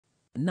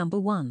Number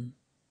 1.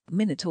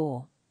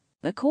 Minotaur.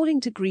 According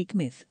to Greek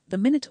myth, the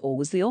Minotaur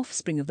was the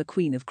offspring of the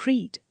Queen of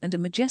Crete and a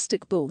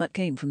majestic bull that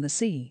came from the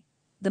sea.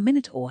 The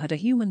Minotaur had a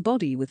human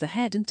body with the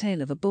head and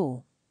tail of a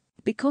bull.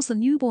 Because the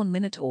newborn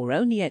Minotaur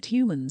only ate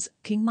humans,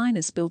 King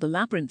Minos built a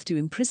labyrinth to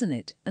imprison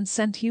it and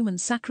sent human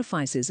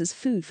sacrifices as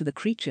food for the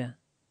creature.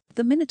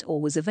 The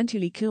Minotaur was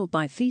eventually killed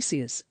by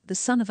Theseus, the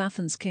son of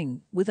Athens'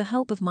 king, with the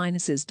help of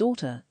Minos'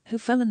 daughter, who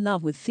fell in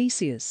love with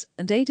Theseus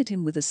and aided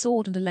him with a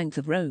sword and a length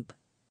of rope.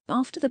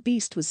 After the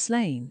beast was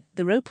slain,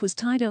 the rope was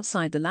tied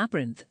outside the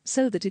labyrinth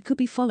so that it could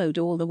be followed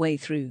all the way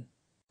through.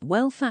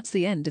 Well, that's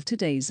the end of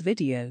today's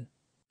video.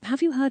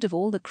 Have you heard of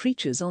all the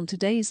creatures on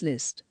today's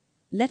list?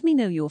 Let me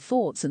know your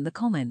thoughts in the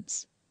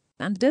comments.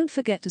 And don't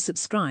forget to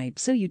subscribe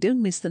so you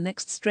don't miss the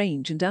next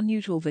strange and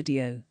unusual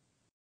video.